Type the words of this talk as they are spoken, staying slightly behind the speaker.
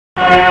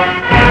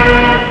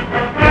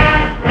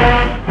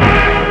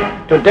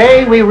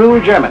Today we rule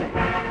Germany,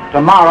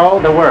 tomorrow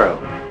the world.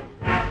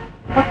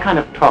 What kind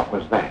of talk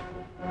was that?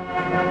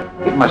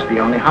 It must be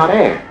only hot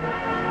air.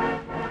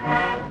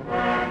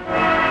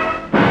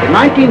 In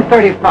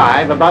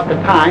 1935, about the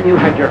time you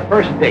had your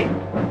first date,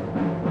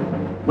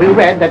 we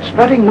read that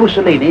strutting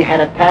Mussolini had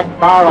attacked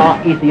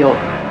far-off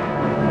Ethiopia.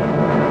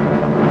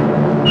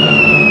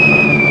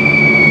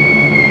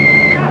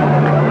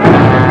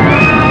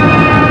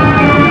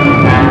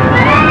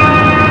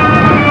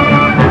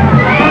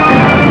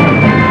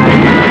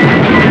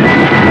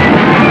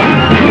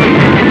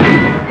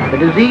 The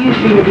disease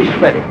seemed to be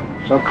spreading,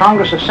 so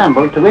Congress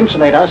assembled to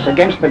insulate us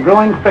against the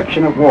growing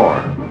friction of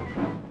war.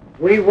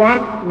 We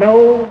want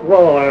no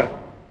war.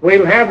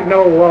 We'll have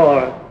no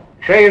war,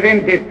 save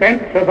in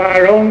defense of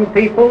our own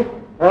people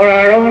or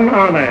our own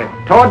honor.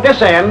 Toward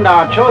this end,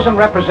 our chosen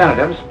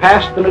representatives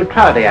passed the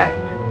Neutrality Act.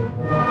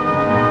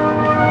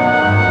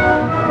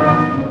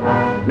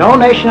 No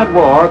nation at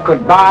war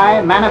could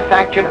buy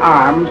manufactured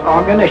arms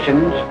or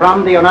munitions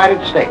from the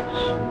United States.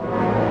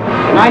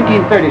 In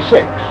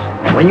 1936,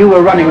 when you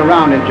were running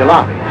around in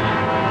jalopies,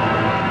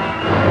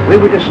 we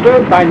were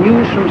disturbed by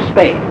news from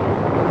Spain.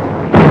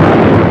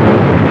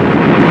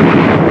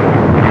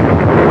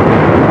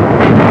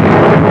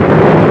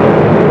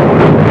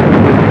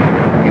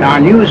 In our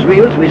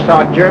newsreels, we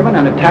saw German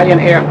and Italian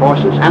air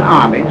forces and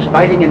armies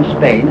fighting in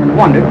Spain and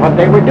wondered what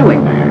they were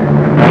doing there.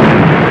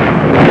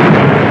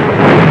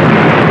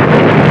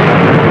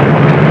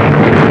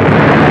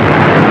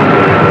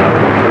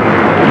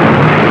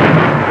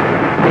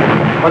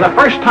 For the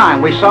first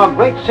time, we saw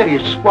great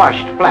cities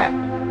squashed flat,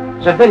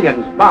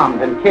 civilians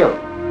bombed and killed.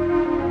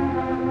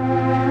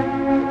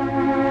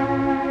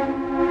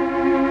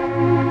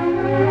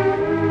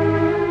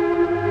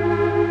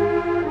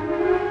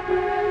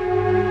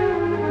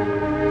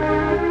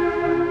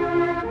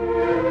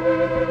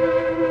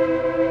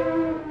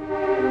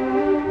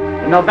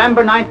 In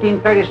November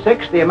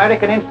 1936, the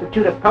American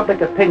Institute of Public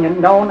Opinion,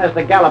 known as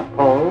the Gallup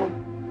poll,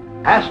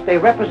 asked a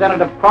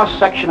representative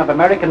cross-section of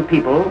American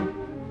people,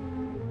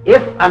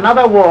 if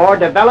another war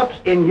develops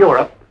in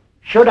Europe,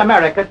 should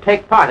America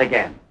take part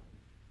again?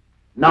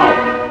 No.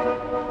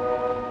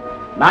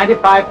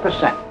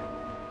 95%.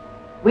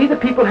 We the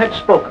people had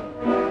spoken.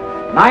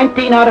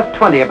 19 out of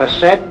 20 of us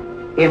said,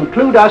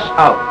 include us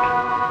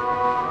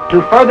out.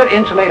 To further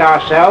insulate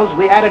ourselves,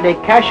 we added a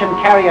cash and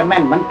carry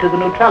amendment to the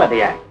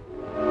Neutrality Act.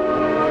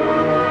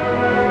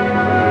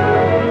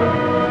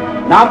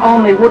 Not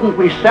only wouldn't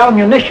we sell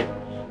munitions,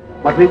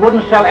 but we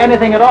wouldn't sell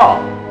anything at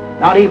all.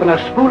 Not even a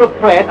spool of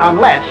thread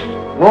unless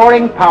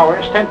warring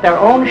powers sent their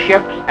own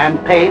ships and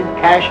paid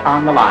cash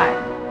on the line.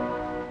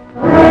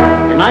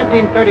 In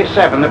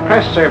 1937, the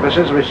press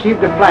services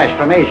received a flash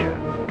from Asia.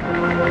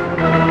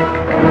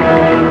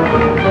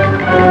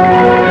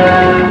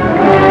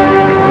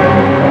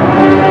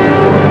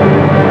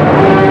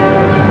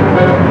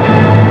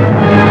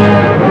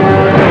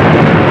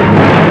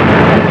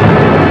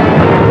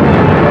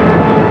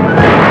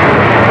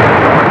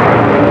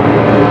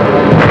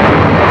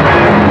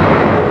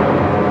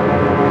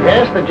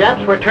 The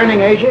Japs were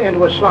turning Asia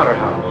into a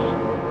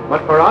slaughterhouse,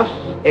 but for us,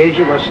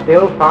 Asia was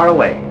still far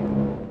away.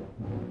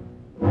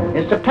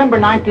 In September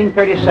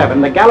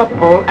 1937, the Gallup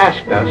poll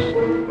asked us,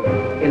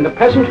 in the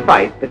present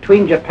fight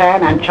between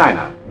Japan and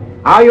China,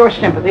 are your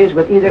sympathies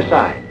with either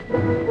side?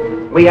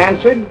 We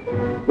answered,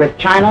 with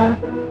China,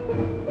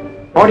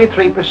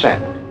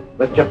 43%,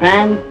 with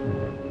Japan,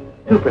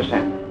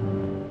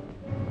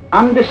 2%.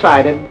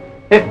 Undecided,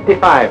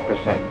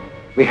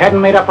 55%. We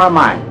hadn't made up our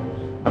minds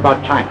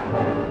about China.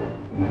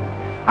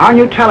 Our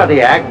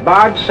Neutrality Act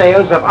barred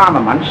sales of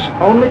armaments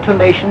only to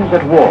nations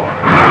at war.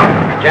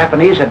 The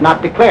Japanese had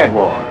not declared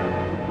war,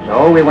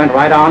 so we went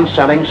right on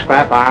selling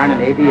scrap iron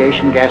and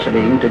aviation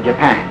gasoline to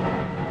Japan.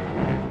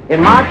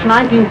 In March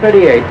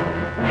 1938,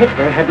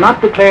 Hitler had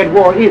not declared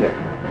war either,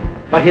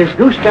 but his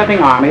goose-stepping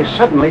army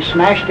suddenly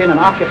smashed in and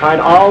occupied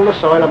all the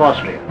soil of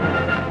Austria.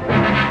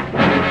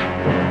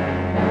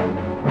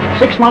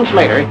 6 months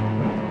later,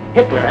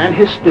 Hitler and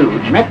his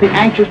stooge met the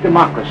anxious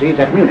democracies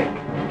at Munich.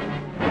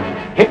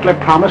 Hitler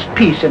promised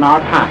peace in our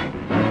time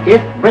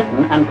if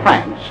Britain and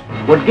France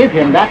would give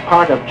him that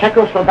part of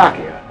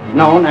Czechoslovakia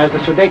known as the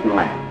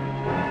Sudetenland.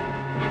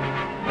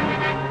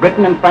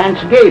 Britain and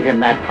France gave him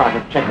that part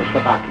of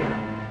Czechoslovakia,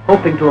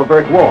 hoping to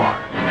avert war.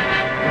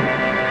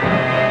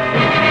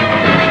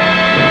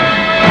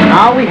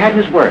 Now we had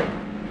his word,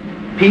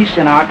 peace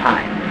in our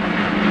time.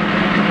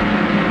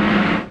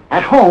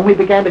 At home, we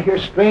began to hear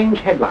strange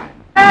headlines.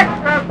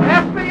 Extras,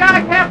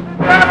 FBI captured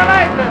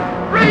Revelation.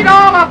 Read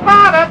all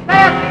about it,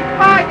 nasty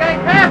spy-gang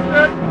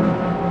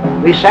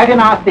captured. We sat in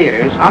our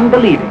theaters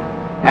unbelieving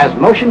as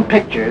motion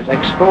pictures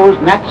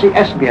exposed Nazi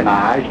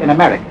espionage in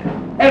America.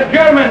 As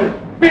Germans,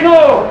 we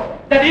know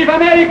that if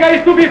America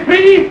is to be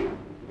free,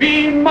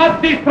 we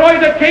must destroy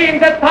the chain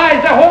that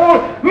ties the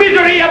whole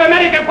misery of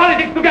American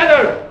politics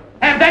together.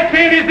 And that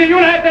chain is the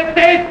United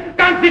States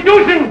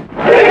Constitution.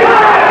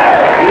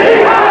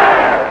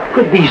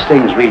 Could these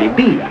things really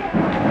be?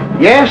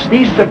 Yes,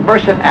 these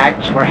subversive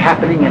acts were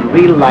happening in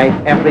real life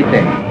every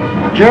day.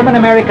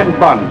 German-American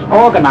bonds,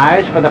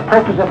 organized for the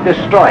purpose of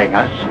destroying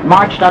us,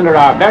 marched under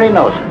our very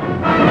noses.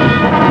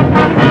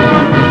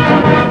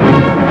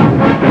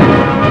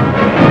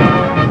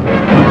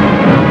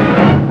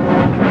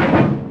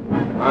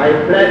 I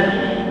pledge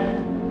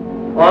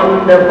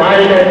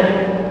undivided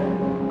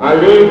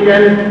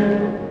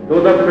allegiance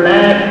to the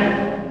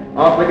flag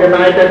of the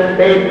United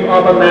States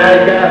of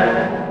America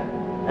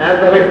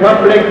and the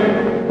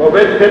republic for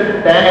which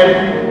it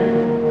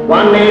stands,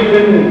 one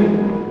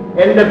nation,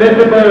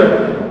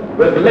 indivisible,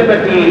 with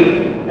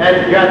liberty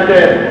and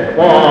justice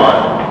for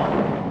all.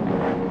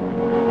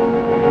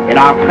 In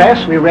our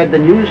press, we read the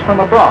news from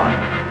abroad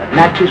that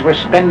Nazis were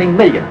spending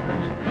millions,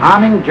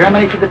 arming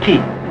Germany to the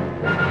teeth.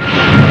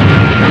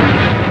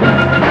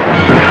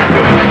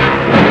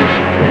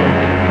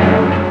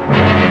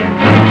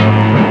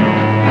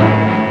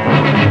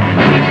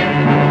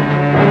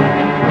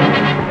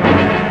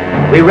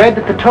 We read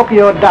that the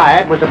Tokyo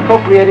Diet was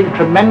appropriating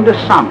tremendous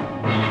sums,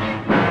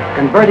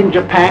 converting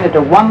Japan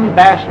into one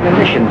vast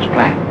munitions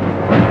plant.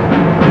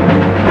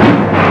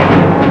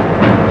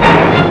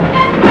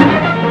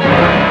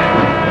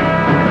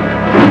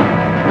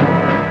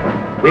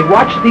 We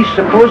watched these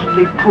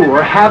supposedly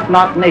poor,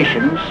 have-not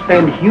nations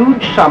spend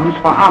huge sums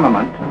for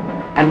armament,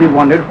 and we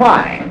wondered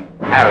why.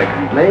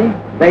 Arrogantly,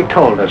 they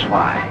told us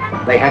why.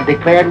 They had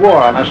declared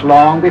war on us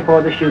long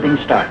before the shooting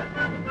started.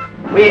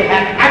 We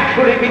have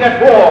actually been at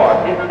war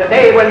since the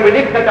day when we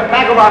lifted the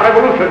flag of our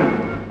revolution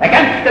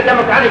against the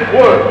democratic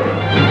world.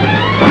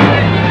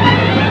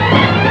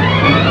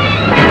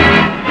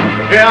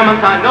 The Germans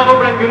are a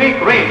noble and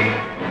unique race,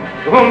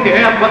 to whom the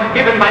earth was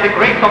given by the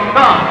grace of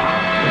God.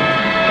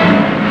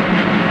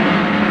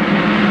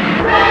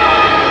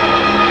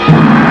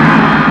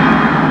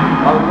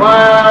 The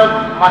world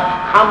must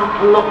come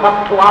to look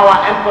up to our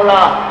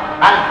emperor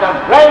as the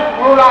great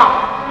ruler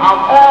of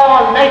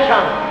all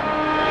nations.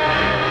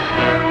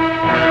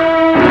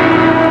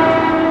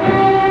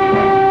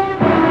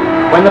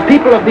 When the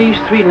people of these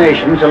three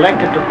nations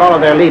elected to follow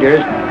their leaders,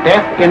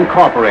 Death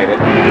Incorporated,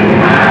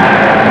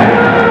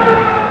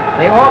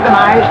 they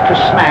organized to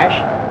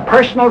smash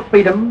personal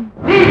freedom,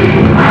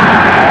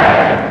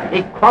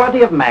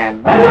 equality of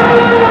man,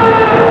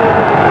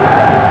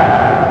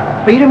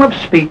 freedom of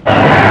speech,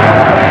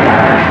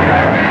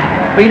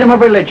 freedom of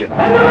religion,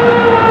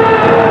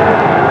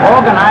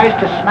 organized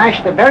to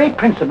smash the very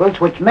principles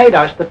which made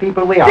us the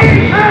people we are.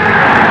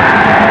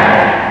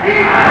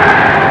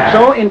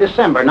 So in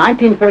December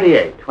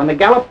 1938, when the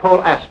Gallup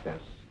poll asked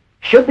us,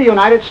 should the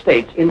United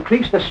States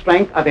increase the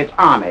strength of its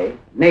Army,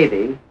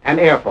 Navy, and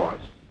Air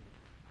Force,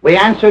 we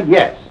answered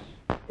yes,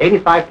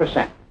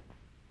 85%.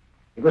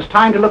 It was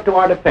time to look to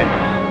our defense.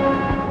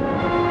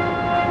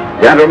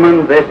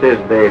 Gentlemen, this is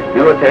the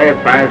Military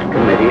Affairs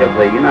Committee of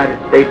the United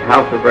States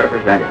House of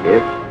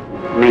Representatives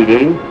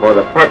meeting for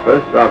the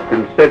purpose of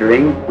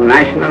considering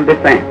national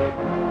defense.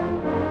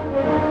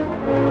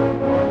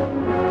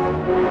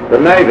 The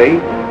Navy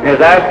is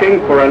asking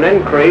for an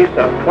increase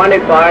of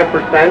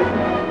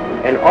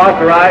 25% in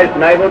authorized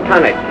naval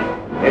tonnage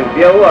in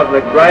view of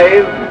the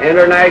grave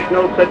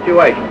international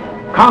situation.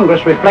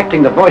 Congress,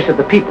 reflecting the voice of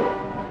the people,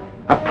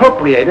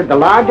 appropriated the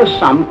largest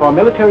sum for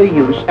military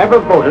use ever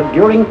voted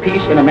during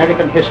peace in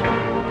American history.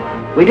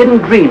 We didn't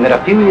dream that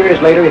a few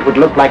years later it would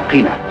look like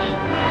peanuts.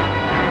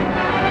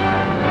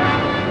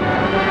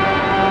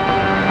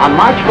 On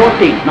March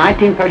 14,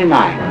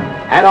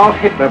 1939, Adolf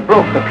Hitler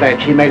broke the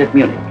pledge he made at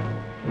Munich.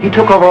 He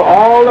took over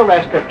all the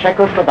rest of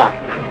Czechoslovakia.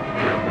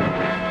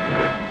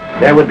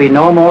 There would be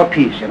no more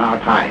peace in our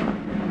time.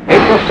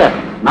 April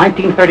 7,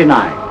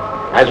 1939,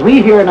 as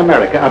we here in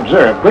America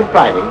observe Good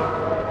Friday,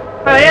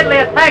 Italy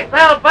attacks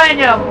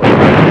Albania.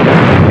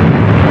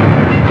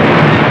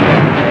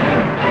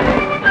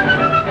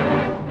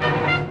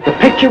 the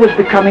picture was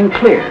becoming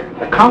clear.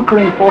 The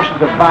conquering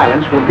forces of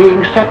violence were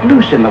being set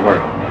loose in the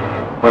world.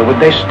 Where would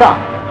they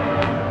stop?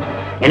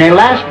 In a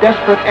last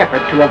desperate effort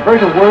to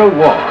avert a world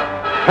war,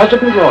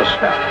 President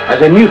Roosevelt,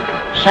 as a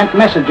neutral, sent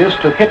messages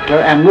to Hitler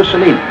and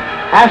Mussolini,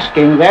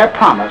 asking their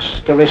promise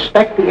to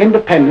respect the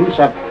independence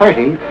of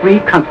 30 free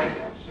countries.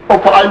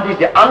 Und vor allem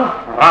diese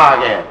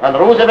Anfrage an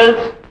Roosevelt.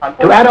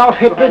 To Adolf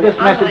Hitler, this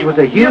message was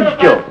a huge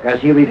joke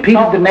as he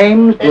repeated the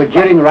names to a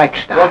jeering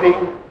Reichstag.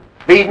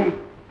 Schweden,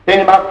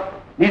 Dänemark,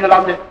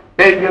 Niederlande,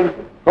 Belgien,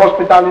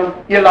 Großbritannien,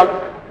 Irland,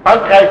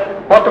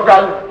 Frankreich,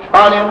 Portugal,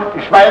 Spanien,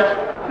 die Schweiz,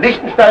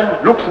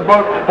 Liechtenstein,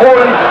 Luxemburg,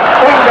 Polen,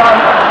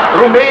 Ungarn,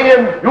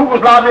 Rumänien,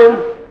 Jugoslawien,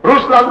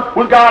 Russland,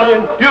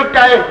 Bulgarien,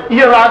 Türkei,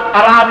 Irak,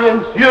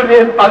 Arabien,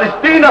 Syrien,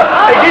 Palästina,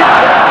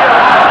 Ägypten.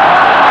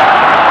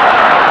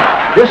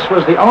 This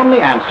was the only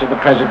answer the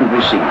president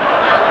received.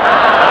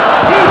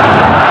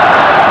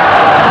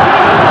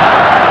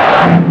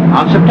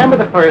 On September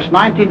the 1st,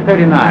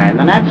 1939,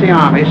 the Nazi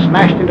army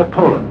smashed into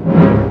Poland.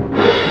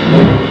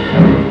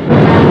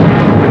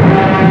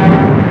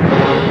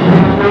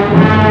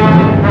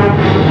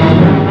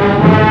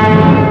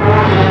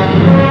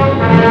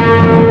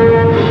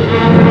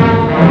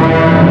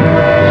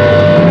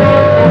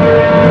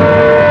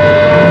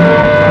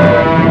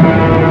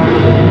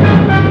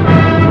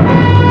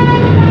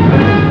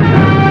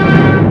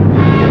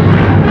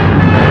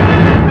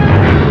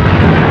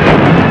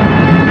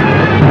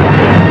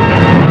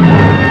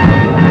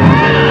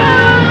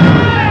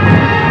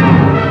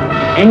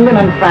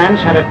 England and France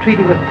had a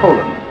treaty with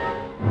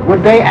Poland,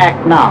 would they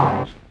act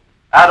now?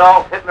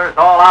 Adolf Hitler's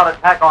all-out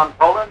attack on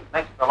Poland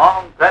makes the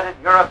long-dreaded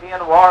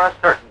European war a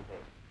certainty.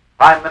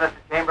 Prime Minister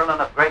Chamberlain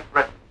of Great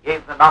Britain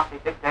gave the Nazi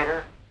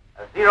dictator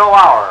a 0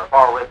 hour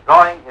for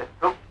withdrawing his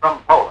troops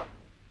from Poland.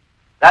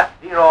 That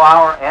 0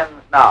 hour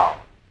ends now.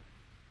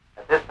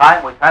 At this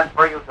time, we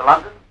transfer you to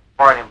London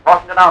for an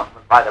important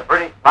announcement by the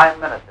British Prime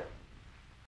Minister.